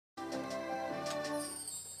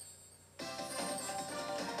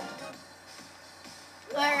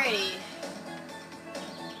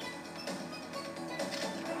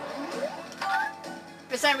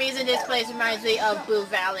some reason, this place reminds me of Blue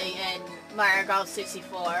Valley and Mario Golf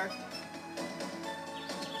 64.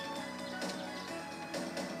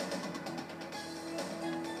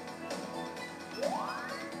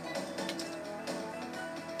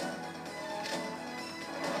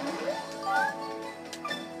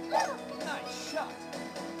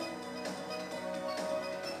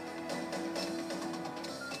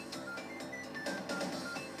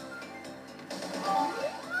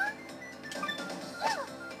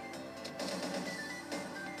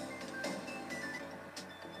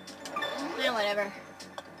 Whatever.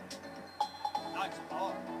 Nice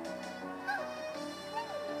ball.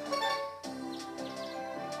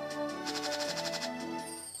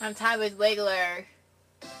 I'm tied with Wiggler.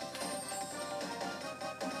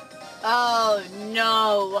 Oh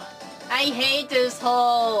no! I hate this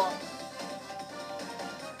hole!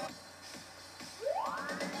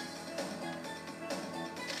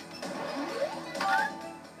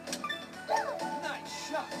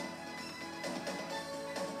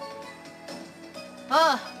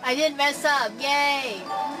 Oh, I didn't mess up, yay!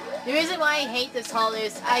 The reason why I hate this hole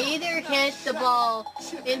is I either hit the ball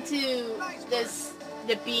into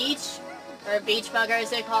the beach, or beach bugger as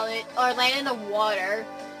they call it, or land in the water.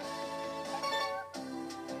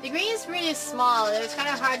 The green is really small, and it was kind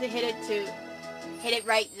of hard to hit it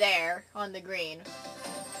right there on the green.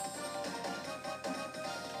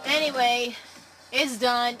 Anyway, it's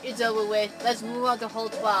done, it's over with, let's move on to hole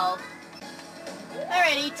 12.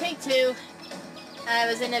 Alrighty, take 2. I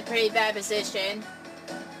was in a pretty bad position.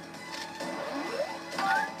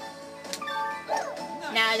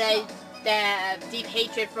 Now that I have deep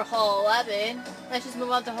hatred for hole 11, let's just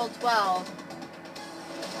move on to hole 12.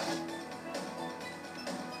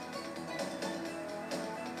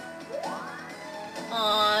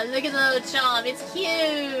 Aw, look at the little chomp, it's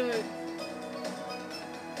cute!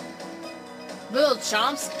 Little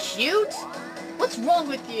chomp's cute? What's wrong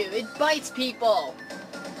with you? It bites people!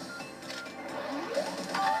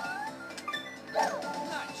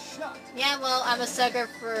 Yeah, well, I'm a sucker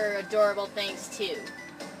for adorable things, too.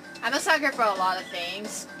 I'm a sucker for a lot of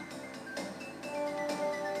things.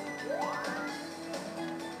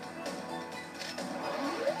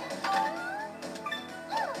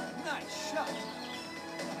 Nice shot.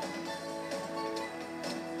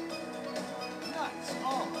 Nice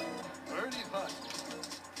on. Birdie putt.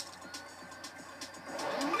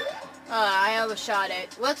 I overshot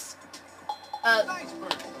it. Whoops. Nice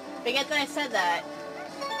birdie. Forget that I said that.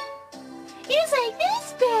 He's like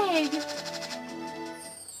this big!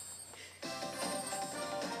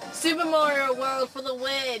 Super Mario World for the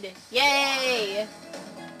win! Yay!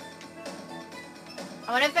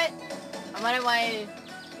 I wonder why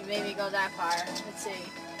you made me go that far. Let's see.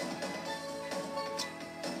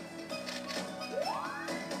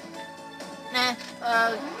 Nah,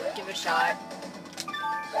 I'll give it a shot.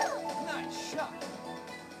 Nice shot.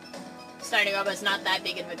 Starting over is not that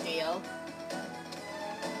big of a deal.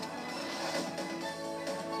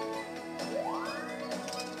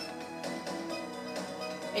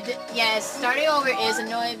 Yes, starting over is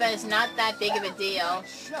annoying, but it's not that big of a deal.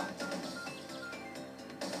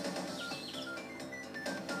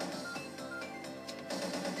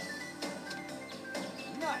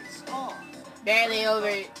 Nice on.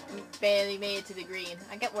 Barely made it to the green.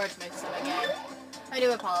 I get words mixed up again. I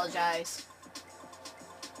do apologize.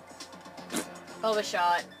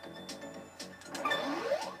 Overshot.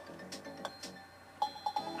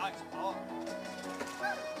 Nice ball.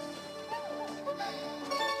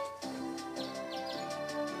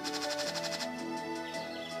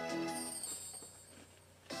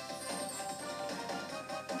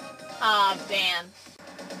 Aw, damn.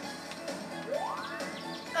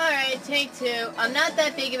 Alright, take 2. I'm not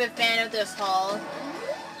that big of a fan of this hole.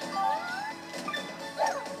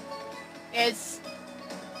 It's...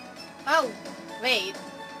 Oh, wait.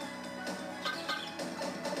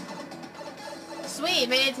 Sweet,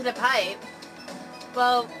 made it to the pipe.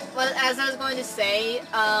 Well, as I was going to say,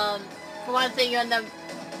 for one thing, you're in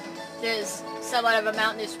there's somewhat of a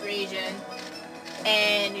mountainous region,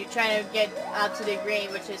 and you're trying to get up to the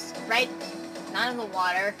green, which is right, not in the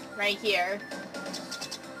water, right here.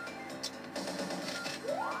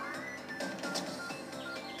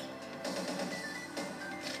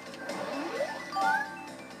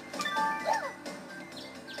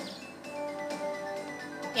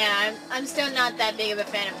 Yeah, I'm still not that big of a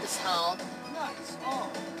fan of this hole. Nice on.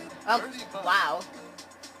 Oh, wow.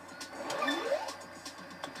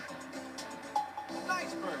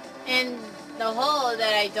 Nice birdie. And the hole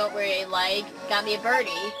that I don't really like got me a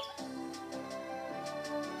birdie.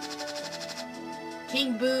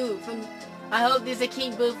 King Boo from I hope there's a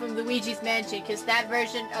King Boo from Luigi's Mansion, because that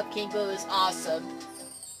version of King Boo is awesome.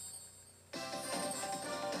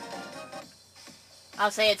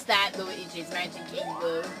 I'll say it's that Luigi's Mansion King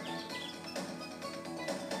Boo.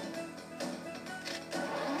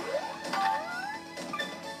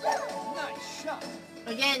 Nice shot.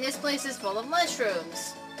 Again, this place is full of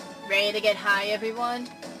mushrooms. Ready to get high, everyone?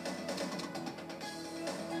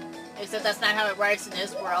 Except that's not how it works in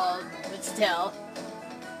this world, but still.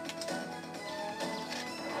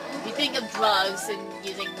 You think of drugs and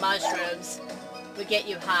using mushrooms would get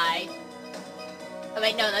you high. Oh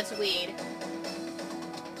wait, no, that's weed.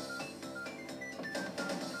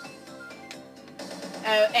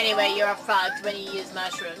 Oh, anyway, you're fucked when you use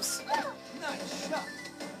mushrooms. Nice shot.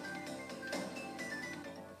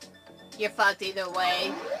 You're fucked either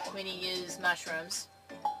way when you use mushrooms.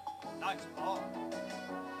 Nice ball.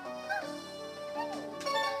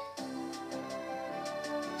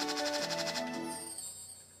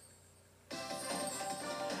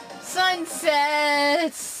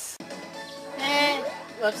 Sunsets! And,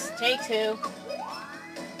 whoops, take two.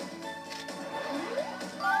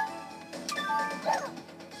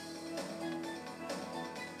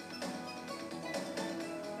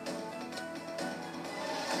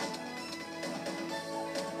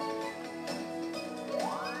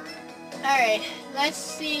 Alright, let's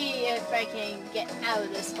see if I can get out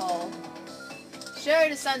of this hole. Sure,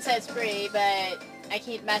 the sunset's free, but I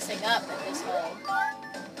keep messing up at this hole.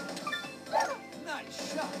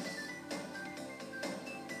 Nice shot.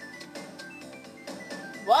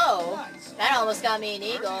 Whoa! Nice. That almost got me an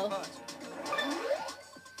Birdie eagle. buzzer.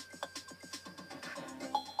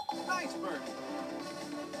 Nice birdie.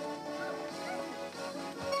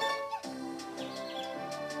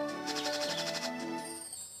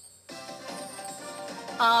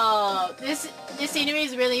 Oh, this scenery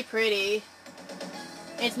is really pretty.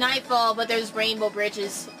 It's nightfall, but there's rainbow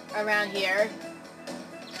bridges around here.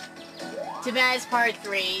 Too bad it's part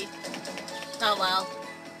 3. Oh well.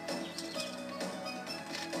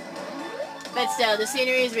 But still, the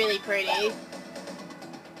scenery is really pretty.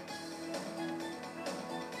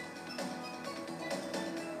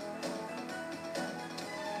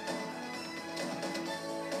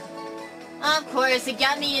 Of course, it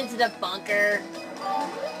got me into the bunker.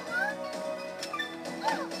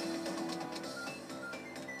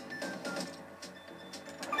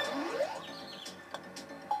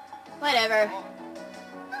 Whatever.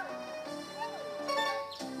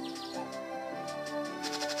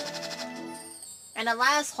 And the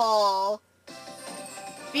last hole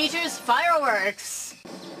features fireworks.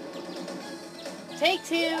 Take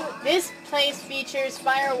 2. This place features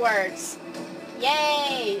fireworks.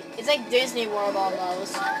 Yay! It's like Disney World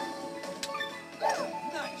almost.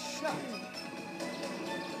 Nice shot.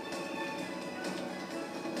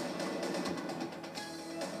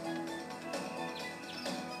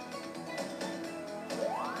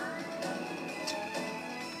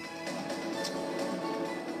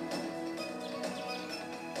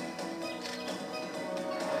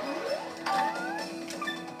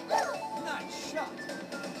 Nice shot.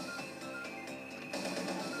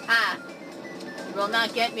 Ah. You will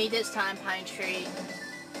not get me this time, Pine Tree.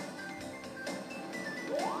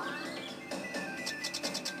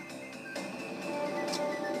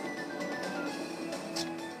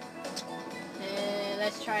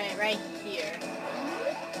 Let's try it right here.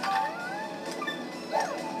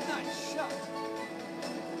 Nice shot.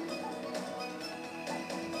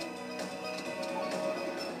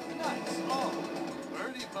 Nice ball.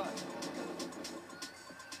 Birdie putt.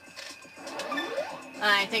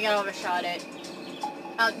 I think I overshot it.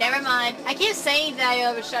 Oh, never mind. I keep saying that I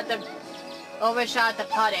overshot the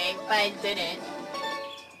putting, but I didn't.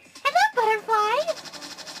 Hello, butterfly!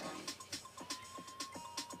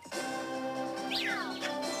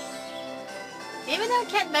 Even though I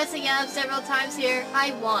kept messing up several times here,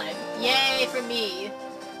 I won. Yay for me.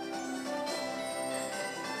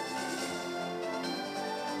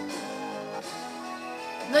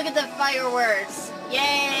 Look at the fireworks.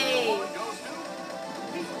 Yay!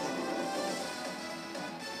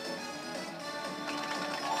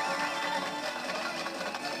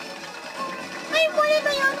 I won in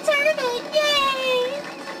my own tournament! Yay!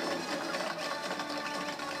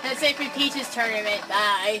 That's it for Peach's tournament.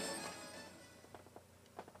 Bye.